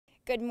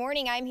Good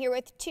morning. I'm here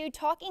with two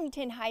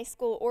Talkington High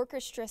School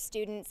orchestra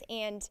students,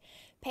 and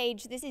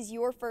Paige, this is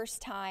your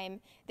first time.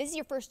 This is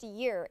your first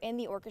year in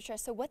the orchestra,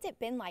 so what's it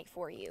been like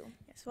for you?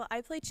 Yes, well,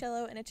 I play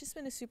cello, and it's just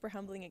been a super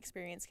humbling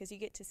experience because you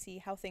get to see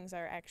how things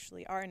are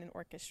in an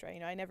orchestra. You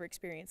know, I never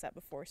experienced that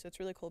before, so it's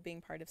really cool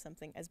being part of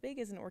something as big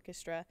as an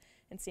orchestra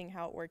and seeing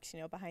how it works,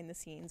 behind the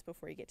scenes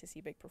before you get to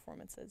see big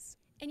performances.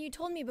 And you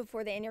told me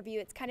before the interview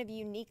it's kind of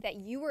unique that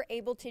you were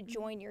able to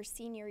join your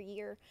senior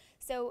year.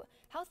 So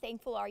how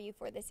thankful are you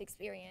for this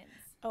experience?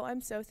 Oh,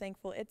 I'm so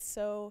thankful. It's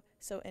so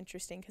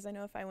interesting because I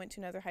know if I went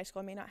to another high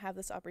school, I may not have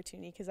this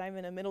opportunity because I'm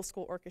in a middle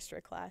school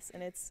orchestra class,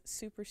 and it's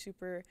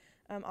super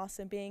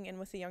awesome being in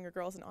with the younger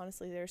girls, and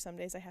honestly, there are some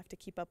days I have to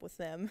keep up with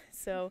them.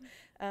 So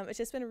it's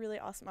just been a really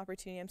awesome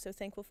opportunity. I'm so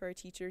thankful for our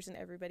teachers and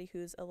everybody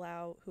who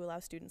allow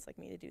students like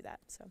me to do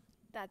that. So.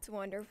 That's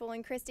wonderful.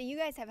 And Krista, you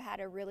guys have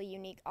had a really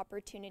unique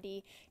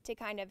opportunity to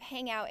kind of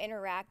hang out,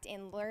 interact,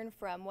 and learn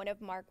from one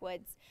of Mark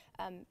Wood's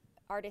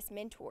artist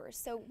mentors.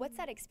 So what's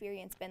that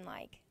experience been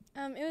like?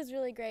 It was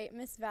really great.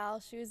 Miss Val,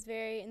 she was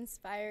very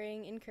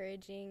inspiring,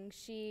 encouraging.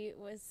 She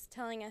was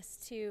telling us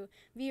to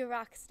be a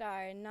rock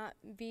star and not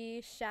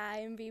be shy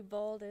and be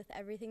bold with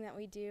everything that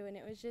we do, and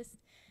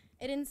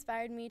it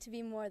inspired me to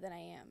be more than I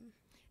am.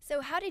 So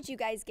how did you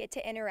guys get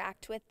to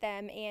interact with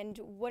them, and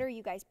what are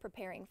you guys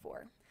preparing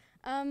for?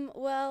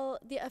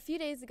 A few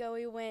days ago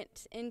we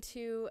went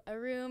into a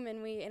room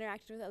and we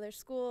interacted with other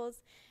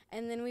schools,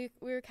 and then we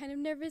were kind of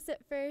nervous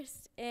at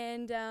first,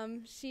 and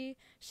she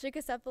shook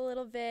us up a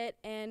little bit,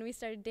 and we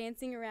started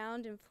dancing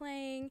around and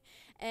playing,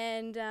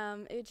 and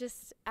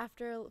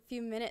after a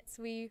few minutes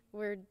we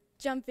were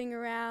jumping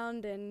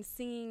around and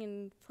singing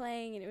and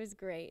playing, and it was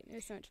great. It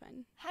was so much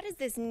fun. How does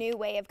this new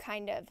way of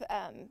kind of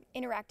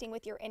interacting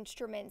with your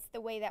instruments,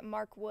 the way that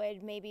Mark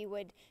Wood maybe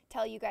would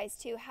tell you guys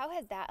to, how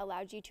has that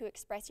allowed you to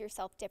express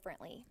yourself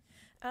differently?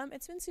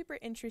 It's been super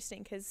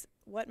interesting because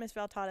what Miss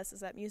Val taught us is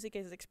that music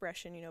is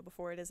expression,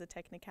 before it is a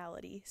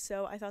technicality.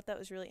 So I thought that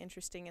was really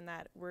interesting in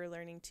that we're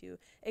learning to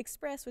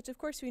express, which of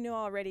course we know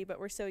already, but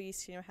we're so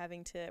used to,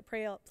 having to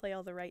play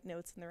all the right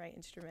notes and the right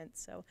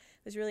instruments. So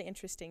it was really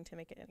interesting to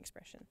make it an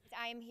expression.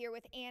 I am here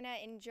with Anna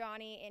and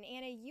Johnny, and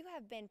Anna, you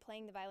have been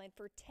playing the violin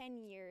for 10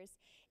 years,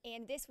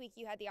 and this week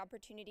you had the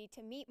opportunity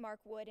to meet Mark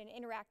Wood and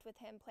interact with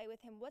him, play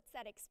with him. What's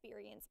that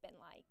experience been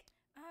like?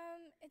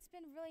 It's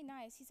been really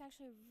nice. He's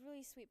actually a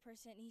really sweet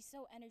person. He's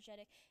so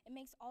energetic. It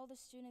makes all the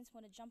students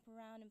want to jump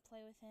around and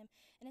play with him,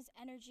 and his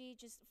energy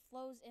just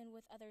flows in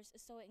with others,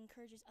 so it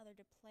encourages others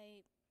to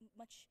play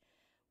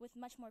with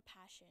much more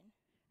passion.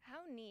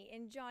 How neat.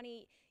 And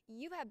Johnny,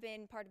 you have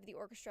been part of the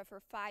orchestra for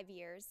 5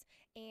 years,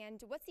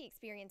 and what's the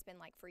experience been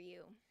like for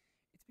you?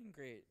 It's been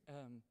great.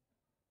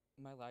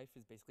 My life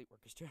is basically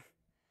orchestra.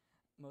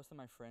 Most of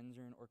my friends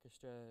are in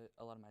orchestra.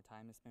 A lot of my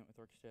time is spent with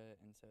orchestra,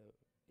 and so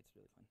it's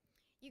really fun.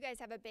 You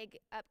guys have a big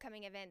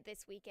upcoming event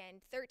this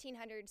weekend.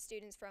 1,300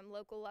 students from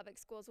local Lubbock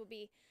schools will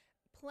be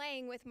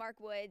playing with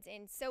Mark Woods,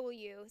 and so will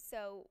you.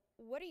 So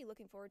what are you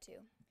looking forward to?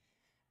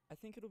 I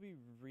think it'll be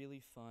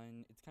really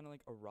fun. It's kind of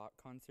like a rock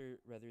concert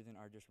rather than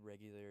our just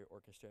regular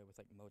orchestra with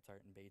like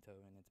Mozart and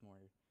Beethoven. It's more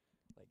like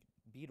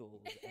Beatles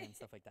and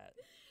stuff like that.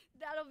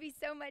 That'll be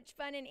so much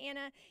fun. And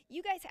Anna,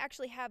 you guys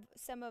actually have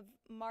some of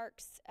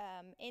Mark's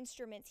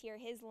instruments here,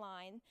 his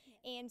line.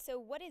 Yeah. And so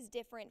what is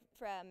different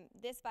from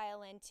this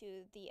violin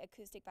to the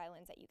acoustic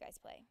violins that you guys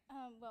play?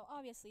 Well,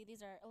 obviously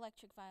these are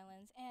electric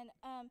violins, and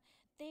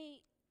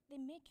they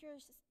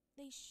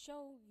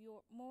show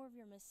more of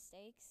your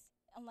mistakes,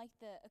 unlike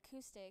the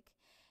acoustic,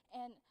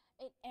 and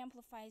it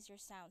amplifies your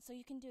sound. So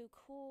you can do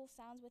cool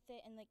sounds with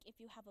it, and like if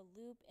you have a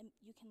loop, and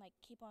you can like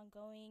keep on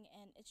going,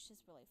 and it's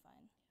just really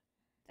fun.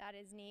 That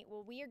is neat.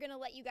 Well, we are going to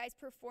let you guys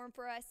perform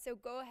for us, so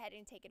go ahead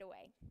and take it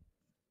away.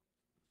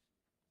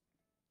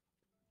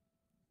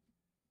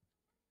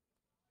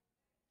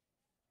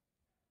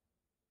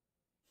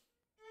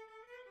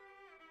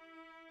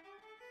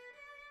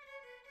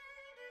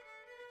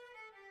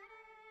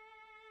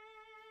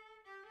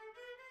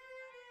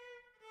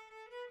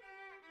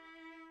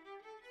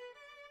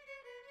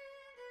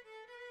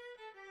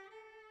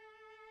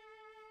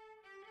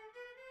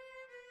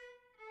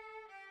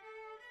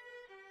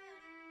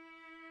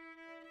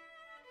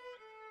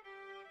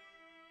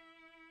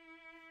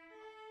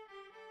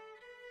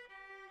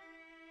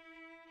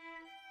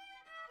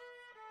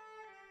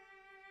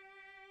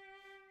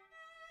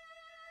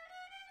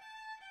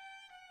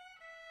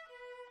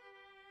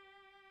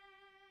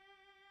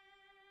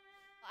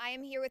 I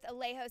am here with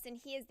Alejos, and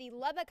he is the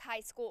Lubbock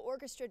High School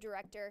Orchestra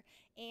Director,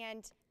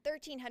 and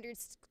 1,300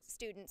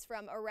 students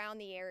from around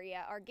the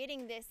area are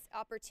getting this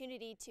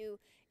opportunity to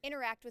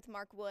interact with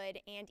Mark Wood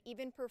and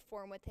even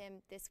perform with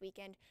him this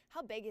weekend.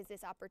 How big is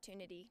this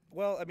opportunity?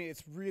 Well, I mean,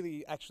 it's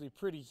really actually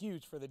pretty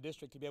huge for the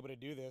district to be able to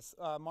do this.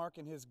 Mark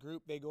and his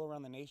group, they go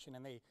around the nation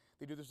and they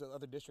do this with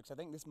other districts. I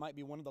think this might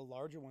be one of the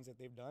larger ones that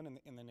they've done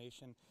in the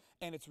nation.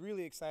 And it's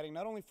really exciting,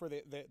 not only for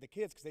the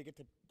kids, because they get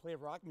to play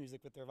rock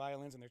music with their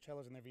violins and their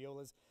cellos and their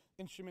violas,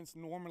 instruments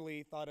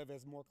normally thought of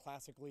as more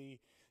classically,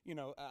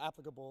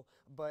 applicable,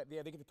 but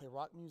yeah, they get to play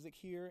rock music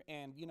here.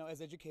 And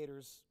as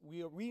educators,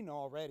 we know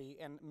already,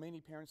 and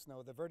many parents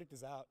know, the verdict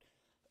is out.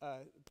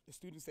 The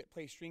students that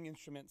play string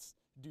instruments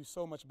do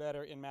so much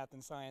better in math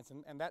and science,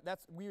 and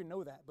that's we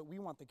know that, but we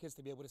want the kids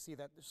to be able to see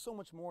that there's so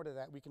much more to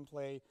that. We can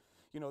play,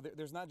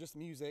 there's not just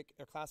music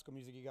or classical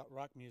music. You got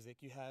rock music,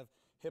 you have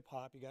hip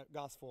hop, you got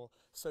gospel,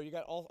 so you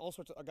got all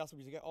sorts of gospel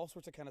music, you got all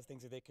sorts of kind of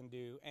things that they can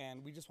do,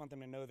 and we just want them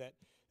to know that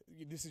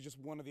this is just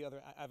one of the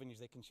other avenues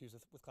they can choose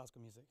with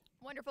classical music.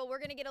 Wonderful. We're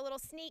going to get a little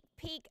sneak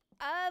peek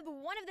of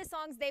one of the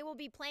songs they will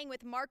be playing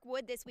with Mark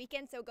Wood this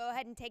weekend, so go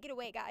ahead and take it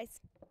away, guys.